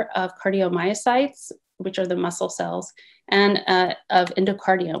layer of cardiomyocytes, which are the muscle cells, and of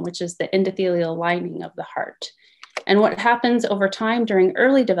endocardium, which is the endothelial lining of the heart. And what happens over time during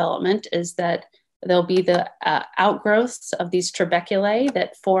early development is that there'll be the outgrowths of these trabeculae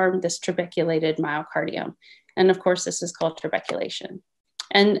that form this trabeculated myocardium. And of course, this is called trabeculation.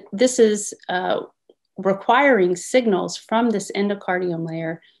 And this is requiring signals from this endocardium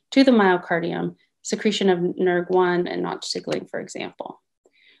layer to the myocardium, secretion of NERG1 and notch signaling, for example.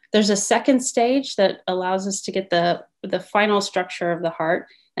 There's a second stage that allows us to get the final structure of the heart,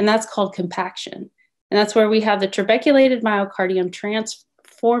 and that's called compaction. And that's where we have the trabeculated myocardium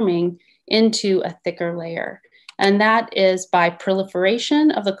transforming into a thicker layer. And that is by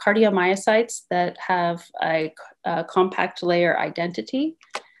proliferation of the cardiomyocytes that have a compact layer identity,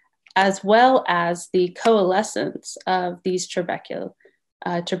 as well as the coalescence of these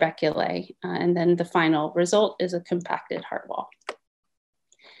tuberculae. And then the final result is a compacted heart wall.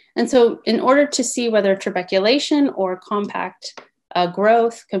 And so in order to see whether tuberculation or compact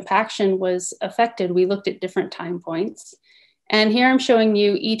growth, compaction was affected, we looked at different time points. And here I'm showing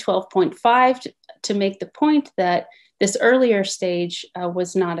you E12.5 to make the point that this earlier stage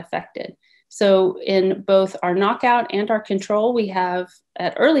was not affected. So in both our knockout and our control, we have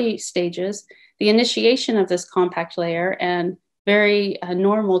at early stages, the initiation of this compact layer and very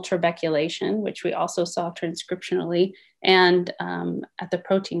normal trabeculation, which we also saw transcriptionally and at the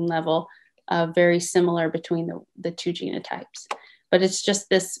protein level, very similar between the two genotypes. But it's just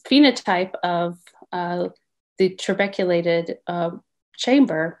this phenotype of the trabeculated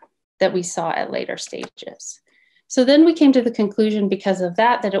chamber that we saw at later stages. So then we came to the conclusion because of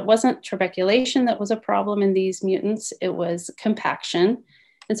that it wasn't trabeculation that was a problem in these mutants, it was compaction.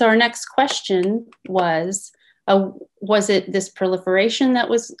 And so our next question was it this proliferation that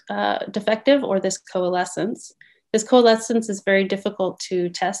was defective or this coalescence? This coalescence is very difficult to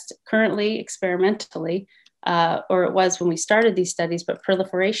test currently experimentally, or it was when we started these studies, but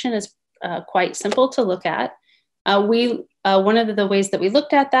proliferation is quite simple to look at. One of the ways that we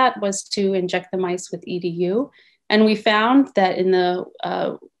looked at that was to inject the mice with EDU. And we found that in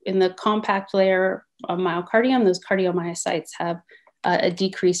the compact layer of myocardium, those cardiomyocytes have a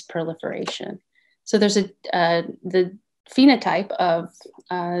decreased proliferation. So there's the phenotype of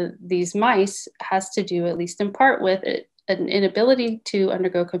these mice has to do, at least in part, with an inability to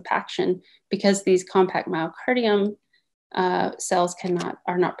undergo compaction because these compact myocardium cells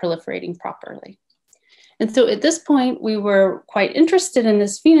are not proliferating properly. And so at this point, we were quite interested in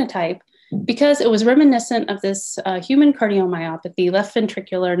this phenotype because it was reminiscent of this human cardiomyopathy, left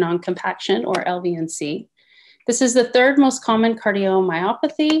ventricular non-compaction, or LVNC. This is the third most common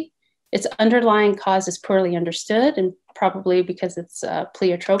cardiomyopathy. Its underlying cause is poorly understood, and probably because it's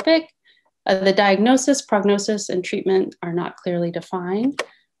pleiotropic. The diagnosis, prognosis, and treatment are not clearly defined.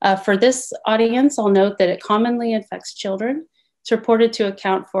 For this audience, I'll note that it commonly affects children. It's reported to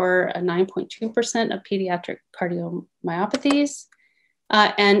account for 9.2% of pediatric cardiomyopathies.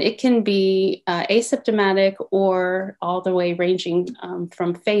 And it can be asymptomatic or all the way ranging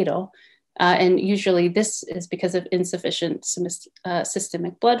from fatal. And usually this is because of insufficient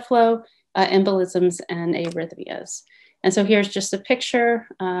systemic blood flow, embolisms, and arrhythmias. And so here's just a picture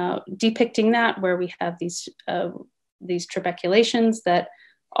depicting that, where we have these trabeculations that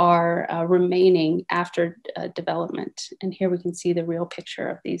are remaining after development. And here we can see the real picture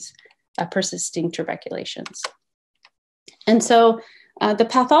of these persisting trabeculations. And so the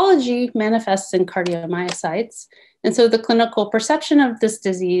pathology manifests in cardiomyocytes. And so the clinical perception of this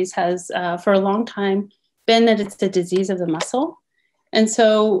disease has for a long time been that it's a disease of the muscle. And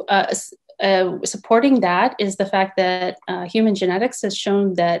so supporting that is the fact that human genetics has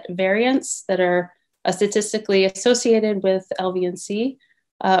shown that variants that are statistically associated with LVNC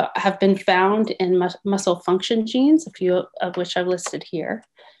have been found in muscle function genes, a few of which I've listed here.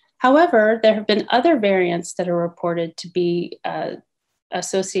 However, there have been other variants that are reported to be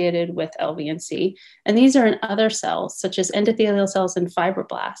associated with LVNC, and these are in other cells, such as endothelial cells and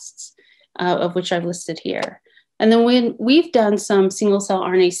fibroblasts, of which I've listed here. And then we've done some single cell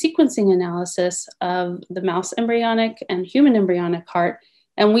RNA sequencing analysis of the mouse embryonic and human embryonic heart,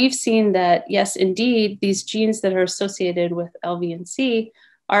 and we've seen that, yes, indeed, these genes that are associated with LVNC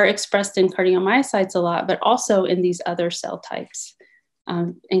are expressed in cardiomyocytes a lot, but also in these other cell types,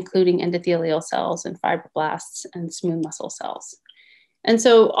 including endothelial cells and fibroblasts and smooth muscle cells. And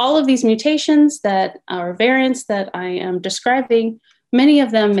so all of these mutations that are variants that I am describing, many of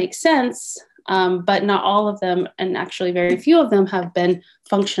them make sense, but not all of them, and actually very few of them have been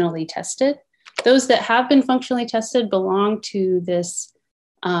functionally tested. Those that have been functionally tested belong to this,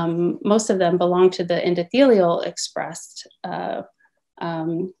 most of them belong to the endothelial expressed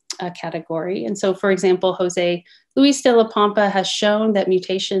category. And so, for example, Jose Luis de la Pampa has shown that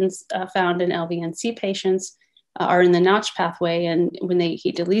mutations found in LVNC patients are in the Notch pathway, and when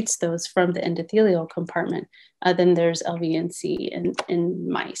he deletes those from the endothelial compartment, then there's LVNC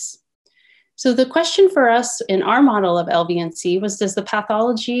in mice. So the question for us in our model of LVNC was, does the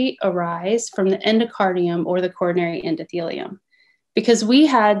pathology arise from the endocardium or the coronary endothelium? Because we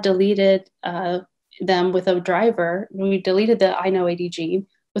had deleted them with a driver, we deleted the I-know-AD gene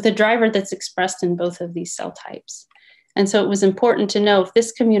with a driver that's expressed in both of these cell types. And so it was important to know if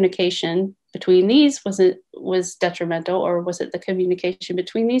this communication between these was detrimental, or was it the communication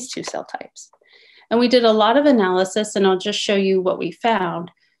between these two cell types? And we did a lot of analysis, and I'll just show you what we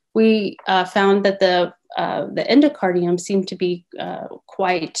found. We found that the the endocardium seemed to be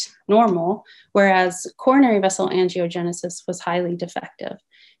quite normal, whereas coronary vessel angiogenesis was highly defective.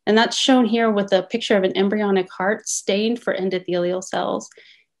 And that's shown here with a picture of an embryonic heart stained for endothelial cells.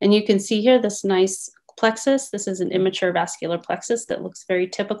 And you can see here this nice plexus. This is an immature vascular plexus that looks very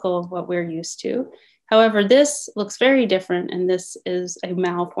typical of what we're used to. However, this looks very different, and this is a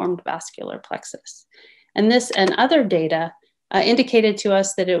malformed vascular plexus. And this and other data indicated to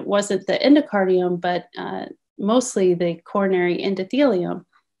us that it wasn't the endocardium, but mostly the coronary endothelium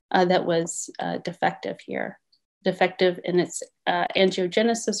that was defective here, defective in its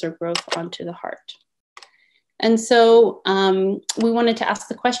angiogenesis or growth onto the heart. And so we wanted to ask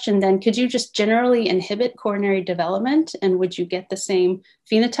the question then, could you just generally inhibit coronary development, and would you get the same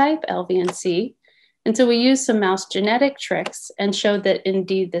phenotype, LVNC? And so we used some mouse genetic tricks and showed that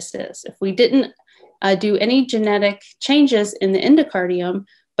indeed this is. If we didn't do any genetic changes in the endocardium,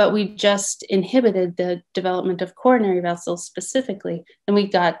 but we just inhibited the development of coronary vessels specifically, then we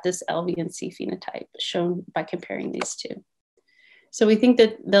got this LVNC phenotype shown by comparing these two. So we think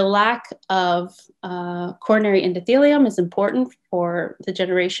that the lack of coronary endothelium is important for the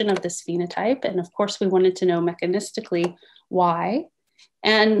generation of this phenotype. And of course, we wanted to know mechanistically why.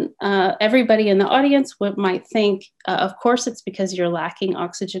 And everybody in the audience might think, of course, it's because you're lacking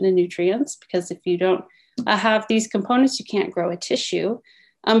oxygen and nutrients, because if you don't have these components, you can't grow a tissue.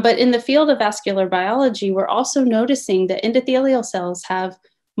 But in the field of vascular biology, we're also noticing that endothelial cells have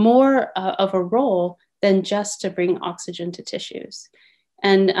more of a role than just to bring oxygen to tissues.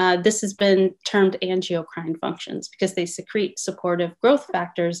 And this has been termed angiocrine functions because they secrete supportive growth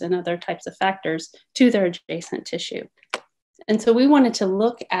factors and other types of factors to their adjacent tissue. And so we wanted to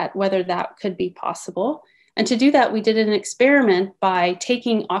look at whether that could be possible. And to do that, we did an experiment by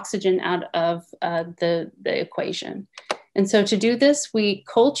taking oxygen out of the equation. And so to do this, we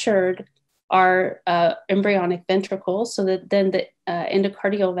cultured our embryonic ventricles so that then the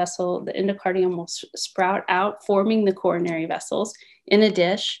endocardial vessel, the endocardium will sprout out, forming the coronary vessels in a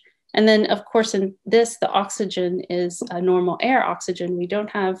dish. And then, of course, in this, the oxygen is a normal air oxygen. We don't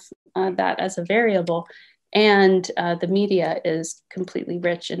have that as a variable. And the media is completely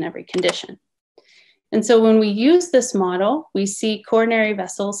rich in every condition. And so when we use this model, we see coronary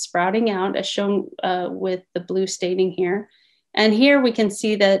vessels sprouting out as shown with the blue staining here. And here we can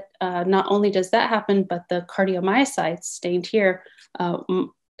see that not only does that happen, but the cardiomyocytes stained here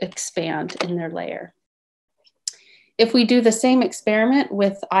expand in their layer. If we do the same experiment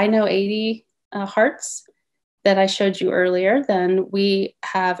with INO80 hearts that I showed you earlier, then we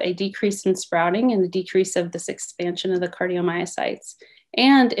have a decrease in sprouting and a decrease of this expansion of the cardiomyocytes.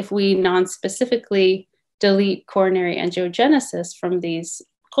 And if we non-specifically delete coronary angiogenesis from these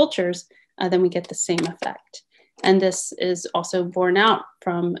cultures, then we get the same effect. And this is also borne out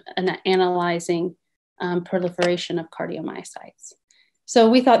from analyzing proliferation of cardiomyocytes. So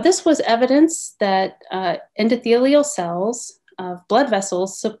we thought this was evidence that endothelial cells of blood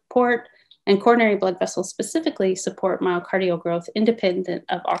vessels support, and coronary blood vessels specifically support myocardial growth independent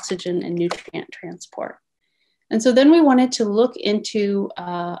of oxygen and nutrient transport. And so then we wanted to look into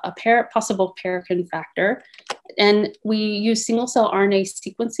a possible paracrine factor, and we used single cell RNA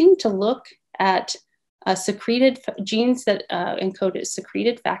sequencing to look at secreted genes that encode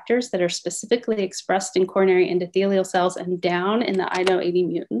secreted factors that are specifically expressed in coronary endothelial cells and down in the INO80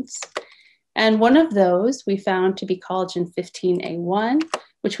 mutants. And one of those we found to be collagen 15A1,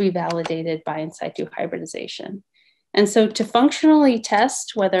 which we validated by in situ hybridization. And so to functionally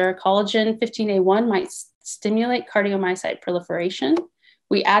test whether collagen 15A1 might stimulate cardiomyocyte proliferation,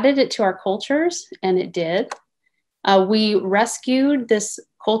 we added it to our cultures, and it did. We rescued this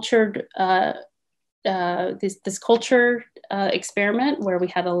cultured experiment where we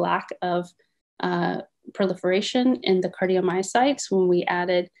had a lack of proliferation in the cardiomyocytes when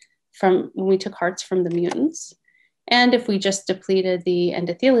we took hearts from the mutants. And if we just depleted the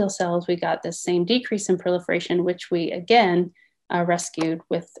endothelial cells, we got the same decrease in proliferation, which we again rescued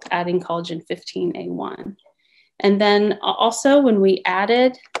with adding collagen 15A1. And then also when we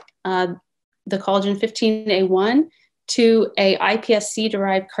added the collagen 15A1 to a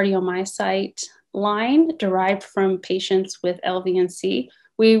iPSC-derived cardiomyocyte line derived from patients with LVNC,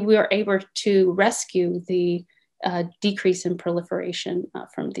 we were able to rescue the decrease in proliferation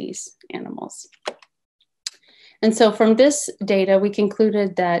from these animals. And so from this data, we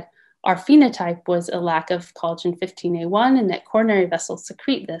concluded that our phenotype was a lack of collagen 15A1 and that coronary vessels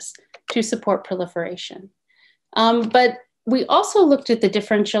secrete this to support proliferation. But we also looked at the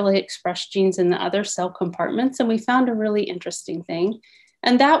differentially expressed genes in the other cell compartments, and we found a really interesting thing.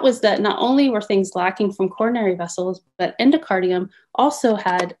 And that was that not only were things lacking from coronary vessels, but endocardium also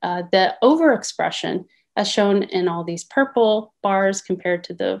had the overexpression as shown in all these purple bars compared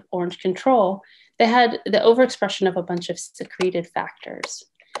to the orange control, they had the overexpression of a bunch of secreted factors.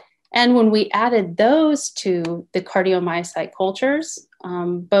 And when we added those to the cardiomyocyte cultures,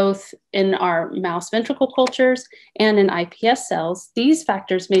 both in our mouse ventricle cultures and in iPS cells, these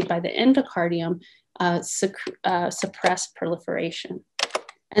factors made by the endocardium suppress proliferation.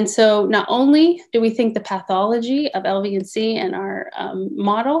 And so not only do we think the pathology of LVNC in our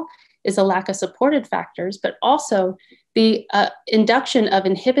model is a lack of supported factors, but also the induction of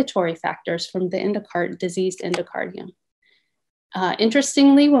inhibitory factors from the diseased endocardium.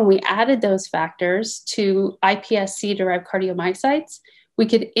 Interestingly, when we added those factors to iPSC-derived cardiomyocytes,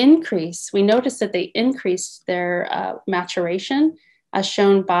 we noticed that they increased their maturation, as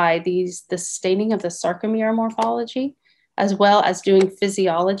shown by the staining of the sarcomere morphology, as well as doing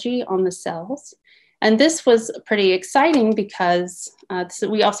physiology on the cells. And this was pretty exciting because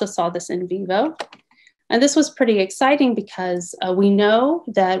we also saw this in vivo. And this was pretty exciting because we know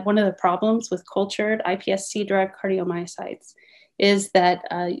that one of the problems with cultured iPSC-derived cardiomyocytes is that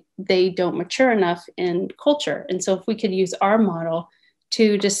they don't mature enough in culture. And so if we could use our model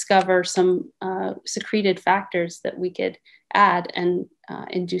to discover some secreted factors that we could add and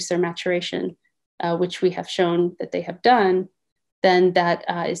induce their maturation, which we have shown that they have done, then that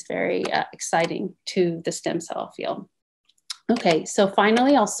is very exciting to the stem cell field. Okay, so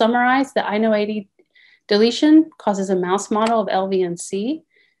finally, I'll summarize. The I-No80 deletion causes a mouse model of LVNC,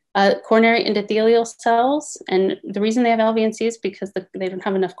 coronary endothelial cells. And the reason they have LVNC is because they don't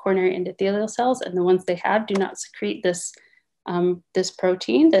have enough coronary endothelial cells, and the ones they have do not secrete this, this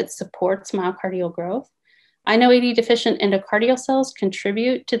protein that supports myocardial growth. I-No80 deficient endocardial cells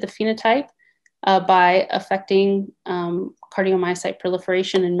contribute to the phenotype by affecting cardiomyocyte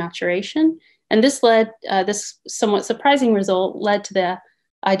proliferation and maturation. And this somewhat surprising result led to the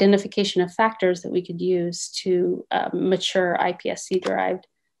identification of factors that we could use to mature iPSC-derived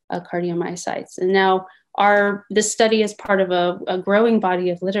cardiomyocytes. And now this study is part of a growing body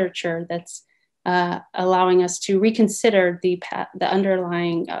of literature that's allowing us to reconsider the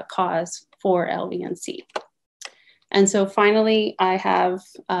underlying cause for LVNC. And so finally, I have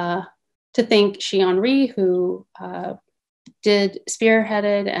to thank Xian-Ri, who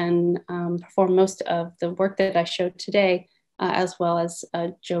spearheaded and performed most of the work that I showed today, as well as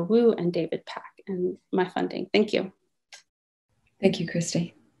Joe Wu and David Pack and my funding. Thank you. Thank you,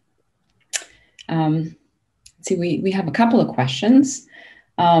 Kristy. Let's see, we have a couple of questions.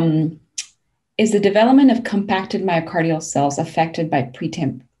 Is the development of compacted myocardial cells affected by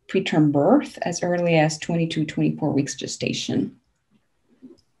preterm birth as early as 22, 24 weeks gestation?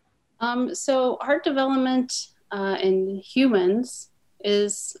 So heart development in humans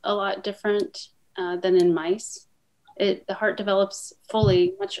is a lot different than in mice. The heart develops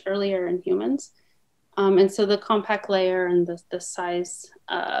fully much earlier in humans. And so the compact layer and the size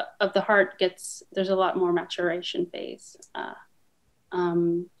of the heart there's a lot more maturation phase.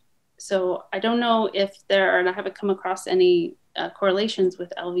 So I don't know if and I haven't come across any correlations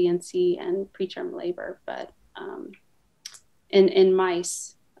with LVNC and preterm labor, but in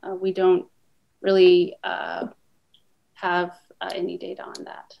mice, we don't really have any data on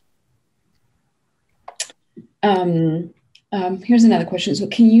that. Here's another question. So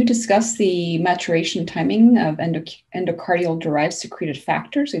can you discuss the maturation timing of endocardial-derived secreted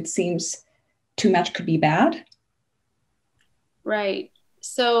factors? It seems too much could be bad. Right.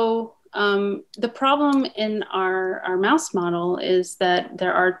 So the problem in our mouse model is that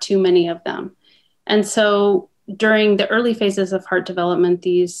there are too many of them. And so during the early phases of heart development,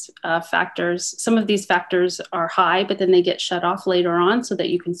 these some of these factors are high, but then they get shut off later on so that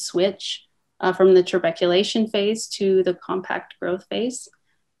you can switch from the trabeculation phase to the compact growth phase.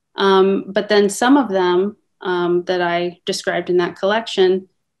 But then some of them that I described in that collection,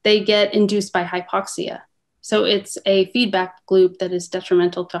 they get induced by hypoxia. So it's a feedback loop that is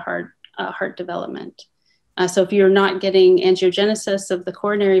detrimental to heart development. So if you're not getting angiogenesis of the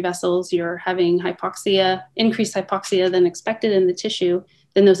coronary vessels, you're having increased hypoxia than expected in the tissue,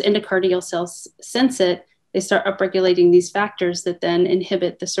 then those endocardial cells sense it. They start upregulating these factors that then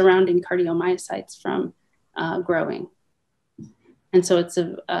inhibit the surrounding cardiomyocytes from growing. And so it's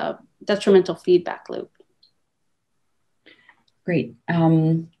a detrimental feedback loop. Great.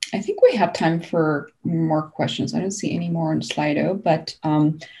 I think we have time for more questions. I don't see any more on Slido, but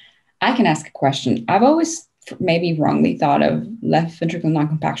I can ask a question. I've always maybe wrongly thought of left ventricular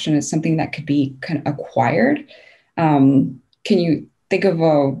non-compaction as something that could be kind of acquired. Can you think of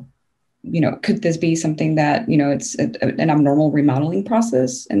could this be something that, it's an abnormal remodeling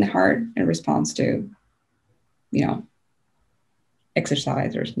process in the heart in response to,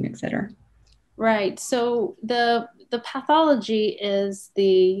 exercise or something, et cetera? Right. So the pathology is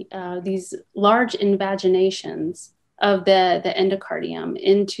these large invaginations of the endocardium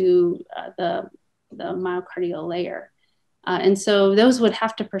into the myocardial layer. And so those would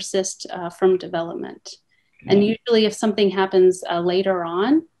have to persist from development. And usually if something happens later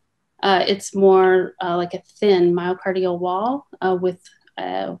on, it's more like a thin myocardial wall with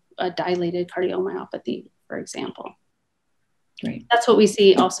a dilated cardiomyopathy, for example. Right. That's what we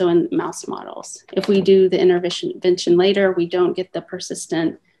see also in mouse models. If we do the intervention later, we don't get the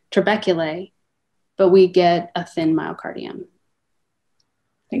persistent trabeculae, but we get a thin myocardium.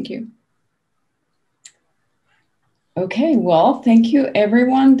 Thank you. Okay, well, thank you,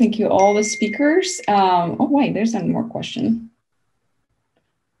 everyone. Thank you, all the speakers. Oh, wait, there's one more question.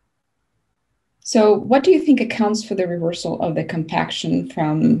 So what do you think accounts for the reversal of the compaction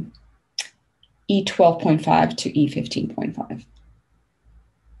from E12.5 to E15.5?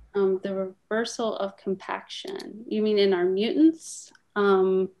 The reversal of compaction, you mean in our mutants?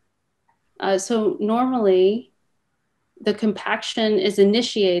 So normally the compaction is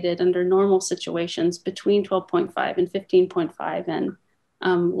initiated under normal situations between 12.5 and 15.5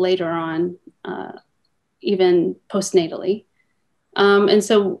 and later on, even postnatally. And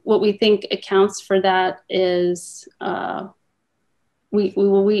so what we think accounts for that is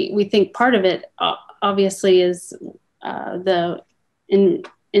we think part of it obviously is the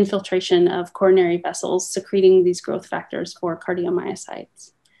infiltration of coronary vessels secreting these growth factors for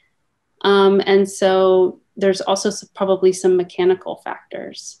cardiomyocytes. And so there's also probably some mechanical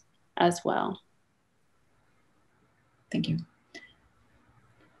factors as well. Thank you.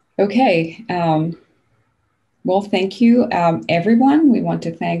 Okay. Well, thank you, everyone. We want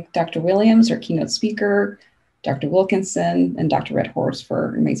to thank Dr. Williams, our keynote speaker, Dr. Wilkinson, and Dr. Red-Horse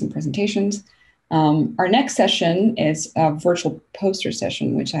for amazing presentations. Our next session is a virtual poster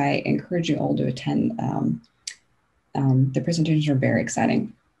session, which I encourage you all to attend. The presentations are very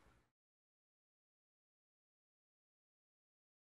exciting.